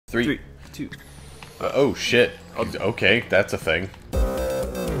Three, 3, 2. oh shit. Okay, that's a thing.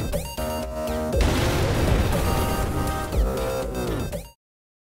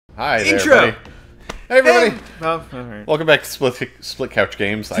 Hi there, Intro. buddy. Hey everybody. Hey. Oh, alright. Welcome back to Split Couch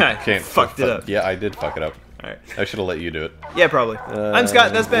Games. I can't Fucked it up. Yeah, I did fuck it up. Alright. I should have let you do it. Yeah, probably. I'm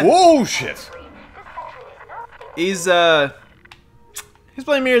Scott. That's Ben. Whoa, shit. He's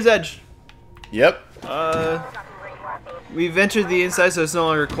playing Mirror's Edge. Yep. We've entered the inside, so it's no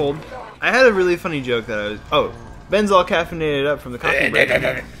longer cold. I had a really funny joke that I was. Oh, Ben's all caffeinated up from the coffee break.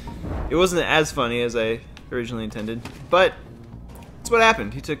 It wasn't as funny as I originally intended, but it's what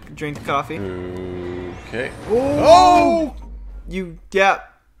happened. He took a drink of coffee. Okay. Oh! Yeah.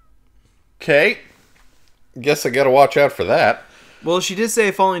 Okay. Guess I gotta watch out for that. Well, she did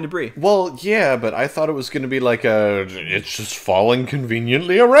say falling debris. Well, yeah, but I thought it was going to be like it's just falling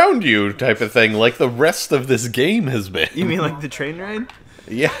conveniently around you type of thing, like the rest of this game has been. You mean like the train ride?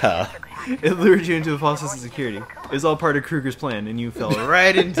 Yeah. It lured you into a false sense of security. It was all part of Kruger's plan, and you fell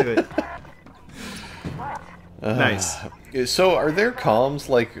right into it. Nice. So, are their comms,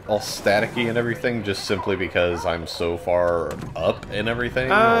 like, all staticky and everything just simply because I'm so far up and everything?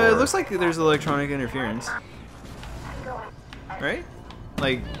 It looks like there's electronic interference. Right?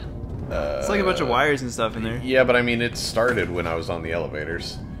 Like, it's like a bunch of wires and stuff in there. Yeah, but I mean, it started when I was on the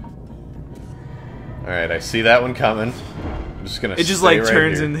elevators. Alright, I see that one coming. I'm just gonna It just, stay like, right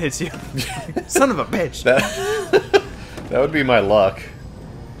turns here. and hits you. Son of a bitch. That would be my luck.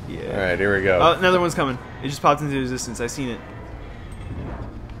 Yeah. Alright, here we go. Oh, another one's coming. It just popped into existence. I seen it.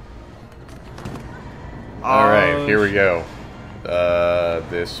 Alright, here we go.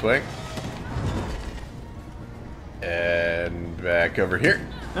 This way. And back over here.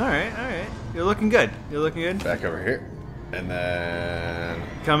 Alright, alright. You're looking good. You're looking good. Back over here. And then...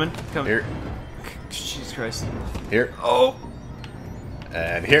 Coming. Here. Jesus Christ. Here. Oh!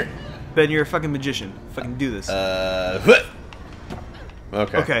 And here. Ben, you're a fucking magician. Fucking do this. Okay.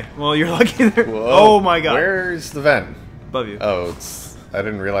 Okay, well, you're lucky there. Whoa. Oh my god. Where's the vent? Above you. Oh, it's... I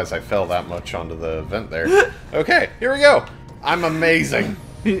didn't realize I fell that much onto the vent there. Okay, here we go. I'm amazing.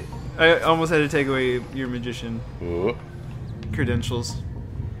 I almost had to take away your magician Ooh. credentials.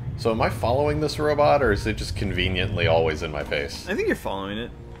 So am I following this robot, or is it just conveniently always in my face? I think you're following it.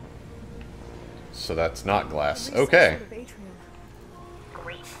 So that's not glass. Okay.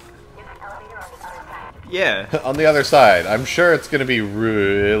 Yeah. On the other side. I'm sure it's going to be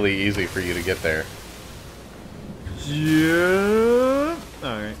really easy for you to get there. Yeah.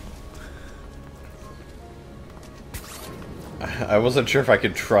 Alright. I wasn't sure if I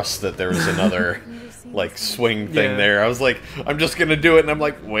could trust that there was another, like, swing thing Yeah. there. I was like, I'm just going to do it, and I'm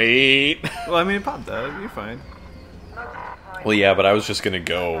like, wait. Well, I mean, it popped up. You're fine. Well, yeah, but I was just going to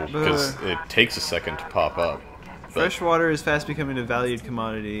go, because it takes a second to pop up. Fresh water is fast becoming a valued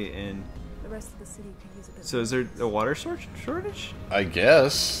commodity, and The rest of the city could use a bit. so is there a water shortage? I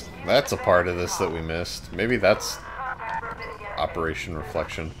guess that's a part of this that we missed. Maybe that's Operation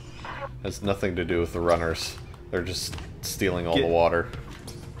Reflection. Has nothing to do with the runners. They're just stealing all the water.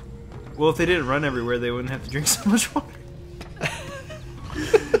 Well, if they didn't run everywhere, they wouldn't have to drink so much water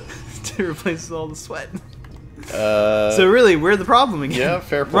to replace all the sweat. So really, we're the problem again. Yeah,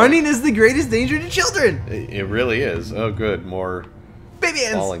 fair point. Running is the greatest danger to children. It really is. Oh, good. More Baby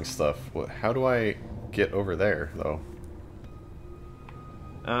hands. falling stuff. How do I get over there, though?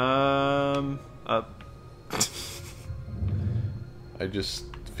 Up. I just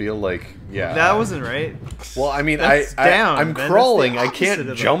feel like, yeah. That wasn't right. Well, I mean, That's down, I'm man. That's crawling. the I opposite can't of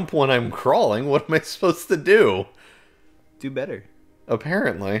the- jump when I'm crawling. What am I supposed to do? Do better.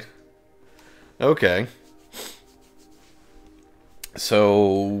 Apparently. Okay.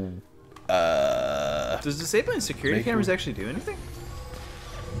 So, Does disabling security Maybe. cameras actually do anything?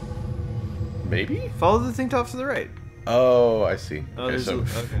 maybe? Follow the thing off to the right. Oh, I see. Oh, Okay, there's so,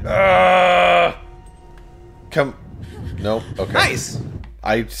 okay. come. Nope. Okay. Nice.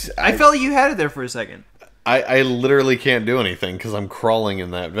 I felt like you had it there for a second. I literally can't do anything because I'm crawling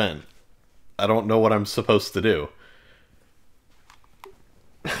in that vent. I don't know what I'm supposed to do.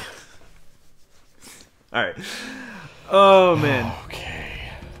 All right. Oh man.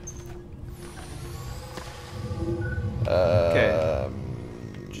 Okay. Okay.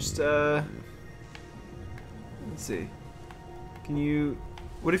 Just let's see. Can you?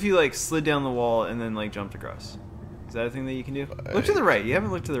 What if you like slid down the wall and then like jumped across? Is that a thing that you can do? Look to the right. You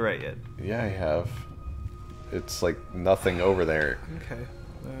haven't looked to the right yet. Yeah, I have. It's like nothing over there. Okay.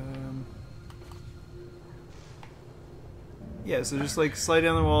 Yeah, so just like slide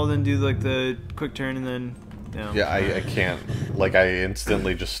down the wall, then do like the quick turn, and then down. Yeah, I can't. Like, I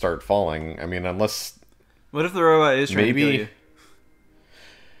instantly just start falling. I mean, unless What if the robot is trying to kill maybe. you?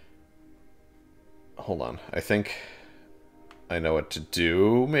 hold on. I think I know what to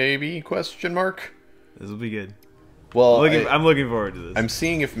do, maybe? Question mark? This will be good. Well, I'm looking forward to this. I'm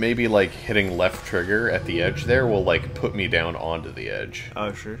seeing if maybe, like, hitting left trigger at the edge there will, like, put me down onto the edge.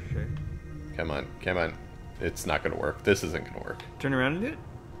 Oh, sure. Come on, come on. It's not gonna work. This isn't gonna work. Turn around and do it.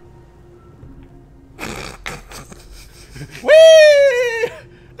 Whee!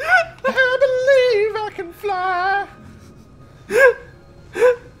 I believe I can fly.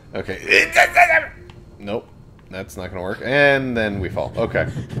 Okay. Nope. That's not gonna work. And then we fall.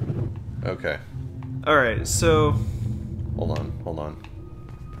 Okay. Okay. Alright, so... Hold on.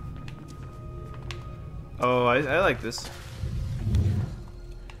 Oh, I like this.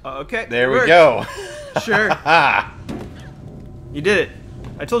 Okay. There we go. Sure. You did it.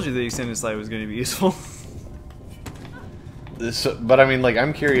 I told you the extended slide was going to be useful. But I mean, like,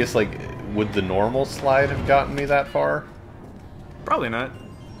 I'm curious, like, would the normal slide have gotten me that far? Probably not.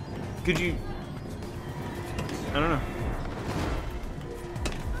 Could you... I don't know.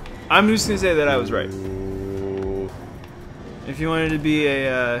 I'm just going to say that I was right. If you wanted to be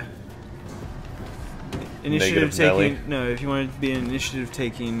a initiative taking if you wanted to be an initiative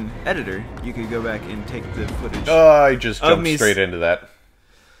taking editor, you could go back and take the footage. Oh, I just jumped straight into that.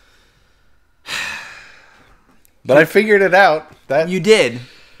 But I figured it out. That you did.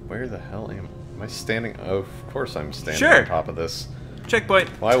 Where the hell am I standing? Oh, of course I'm standing Sure. on top of this. Checkpoint.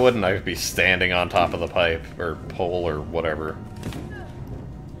 Why wouldn't I be standing on top of the pipe or pole or whatever?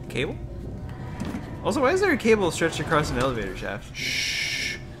 Cable? Also, why is there a cable stretched across an elevator shaft?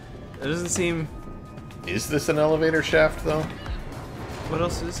 Shh. That doesn't seem... Is this an elevator shaft, though? What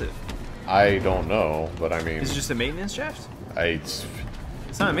else is it? I don't know, but I mean... Is it just a maintenance shaft? It's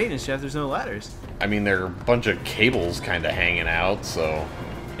not a maintenance shaft, there's no ladders. I mean, there are a bunch of cables kind of hanging out, so...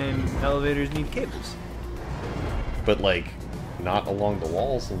 And elevators need cables. But, like, not along the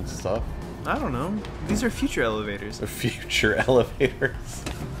walls and stuff. I don't know. These are future elevators. The future elevators.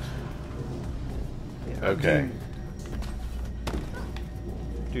 Okay.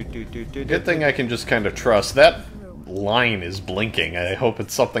 Good thing I can just kind of trust. That line is blinking. I hope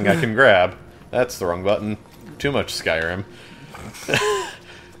it's something I can grab. That's the wrong button. Too much Skyrim.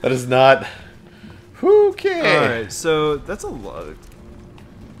 That is not... Okay. Alright, so that's a lot.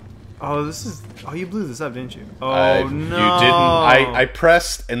 Oh, this is... Oh, you blew this up, didn't you? Oh, no. You didn't. I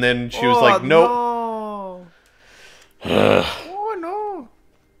pressed, and then she was like, nope. No. Oh, no.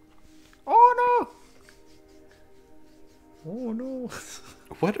 Oh, no. Oh, no.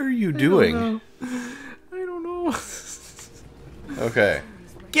 What are you doing? I don't know. Okay.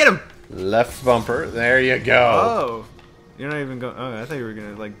 Get him! Left bumper. There you go. Oh. You're not even going... Oh, I thought you were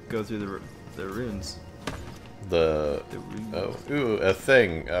going to, like, go through the runes. Oh, ooh, a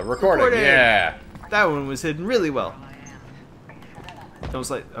thing. Recording. Yeah. That one was hidden really well. Don't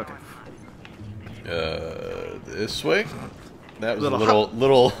slide. Okay. This way. That was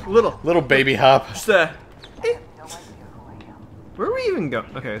Little a little baby hop. Just where are we even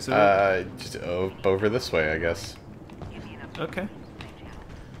going? Okay, so just over this way, I guess. okay.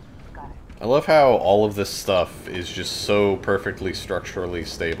 I love how all of this stuff is just so perfectly structurally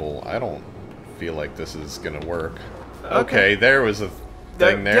stable. I don't feel like this is gonna work. Okay, there was a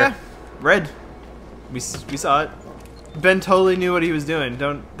thing there. Yeah, red. We saw it. Ben totally knew what he was doing.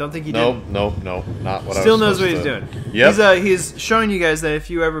 Don't think he didn't. Nope, not what I was Still knows what supposed he's to. doing. Yep. He's showing you guys that if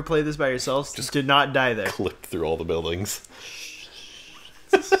you ever play this by yourselves, just did not die there. Click through all the buildings.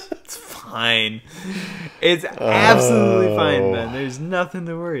 It's fine. It's absolutely fine, Ben. There's nothing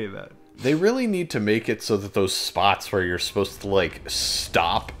to worry about. They really need to make it so that those spots where you're supposed to, like,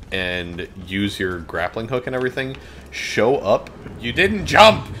 stop and use your grappling hook and everything show up. You didn't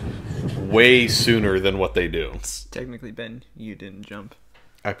jump! Way sooner than what they do. Technically, Ben, you didn't jump.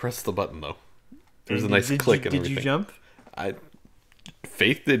 I pressed the button, though. There's a nice click and everything. Did you jump?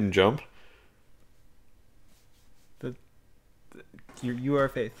 Faith didn't jump. You are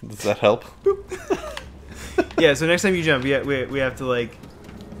Faith. Does that help? Yeah, so next time you jump, we have to, like,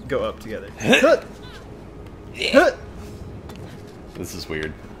 go up together. This is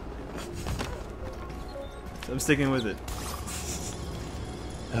weird. I'm sticking with it.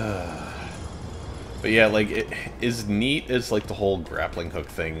 But yeah, like, it as neat as, like, the whole grappling hook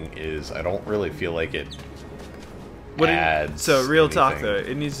thing is, I don't really feel like it adds So, real talk, anything.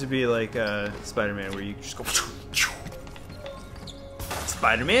 though, it needs to be like Spider-Man, where you just go...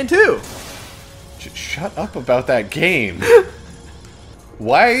 Spider-Man 2! Shut up about that game.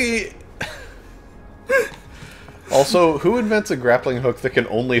 Why... Also, who invents a grappling hook that can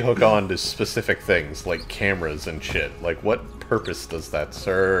only hook on to specific things, like cameras and shit? Like, what purpose does that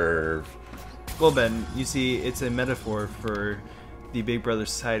serve? Well, Ben, you see, it's a metaphor for the Big Brother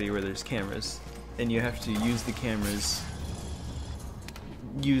society where there's cameras. and you have to use the cameras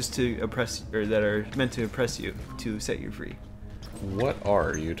used to oppress, or that are meant to oppress you, to set you free. What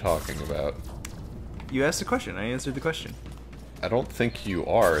are you talking about? You asked a question. I answered the question. I don't think you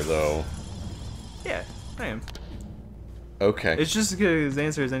are, though. Yeah, I am. Okay. It's just as good as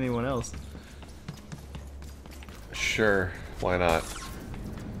answer as anyone else. Sure. Why not?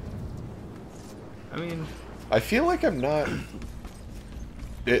 I mean, I feel like I'm not...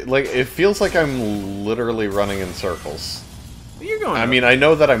 It feels like I'm literally running in circles. you're going I up. mean, I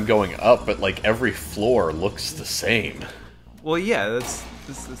know that I'm going up, but, like, every floor looks the same. Well, yeah, that's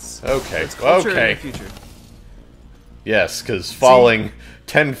Okay, that's culture okay. in the future. Yes, because falling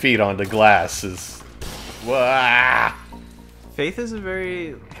 10 feet onto glass is... Wah! Faith is a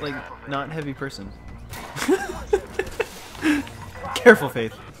very, like, not heavy person. Careful,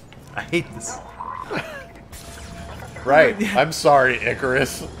 Faith. I hate this. Right, I'm sorry,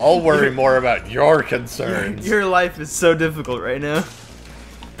 Icarus. I'll worry more about your concerns. Your life is so difficult right now.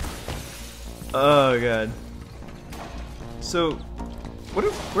 Oh god. So,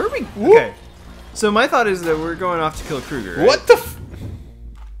 where are we? Okay. So my thought is that we're going off to kill Kruger. Right? What the f...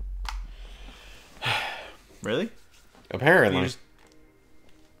 Really? Apparently. You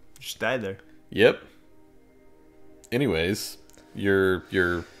just died there. Yep. Anyways, your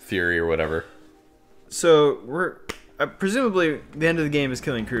theory or whatever. So we're presumably the end of the game is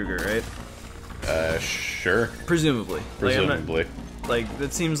killing Kruger, right? Sure. Presumably. Presumably. Like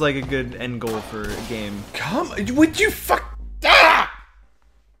that seems like a good end goal for a game. Would you fuck... Ah!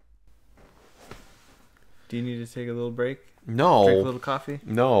 Do you need to take a little break? No. Drink a little coffee?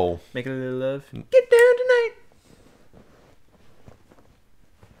 No. Make a little love? Get down tonight!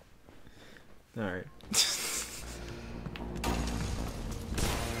 Alright.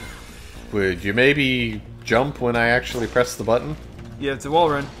 Would you maybe jump when I actually press the button? Yeah, it's a wall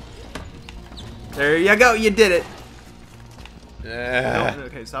run. There you go, you did it! No,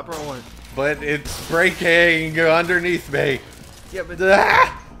 okay, stop rolling. But it's breaking underneath me. Yeah, but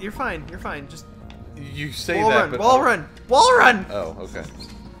Ah! you're fine, Just You say wall that, run, but... wall run! Wall run! Oh, okay.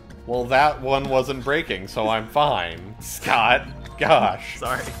 Well, that one wasn't breaking, so I'm fine. Scott, gosh.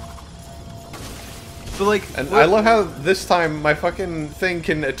 Sorry. But like, And I love how this time my fucking thing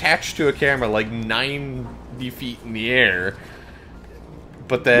can attach to a camera like 90 feet in the air.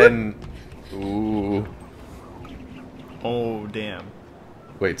 But then... Ooh. Oh, damn.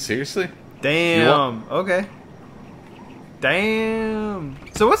 Wait, seriously? Damn. Okay. Damn.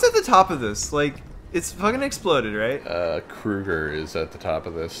 So what's at the top of this? Like, it's fucking exploded, right? Kruger is at the top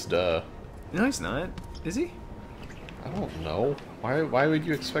of this, duh. No, he's not. Is he? I don't know. Why would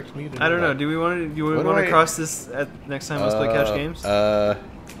you expect me to know I don't know. that? Do we want to What do want to I- cross this at next time let's play couch games?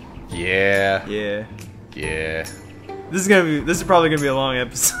 Yeah. Yeah. Yeah. This is probably gonna be a long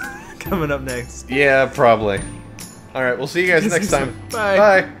episode coming up next. Yeah, probably. Alright, we'll see you guys next time. Bye.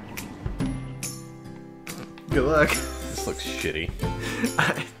 Bye. Good luck. This looks shitty.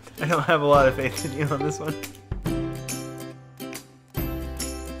 I don't have a lot of faith in you on this one.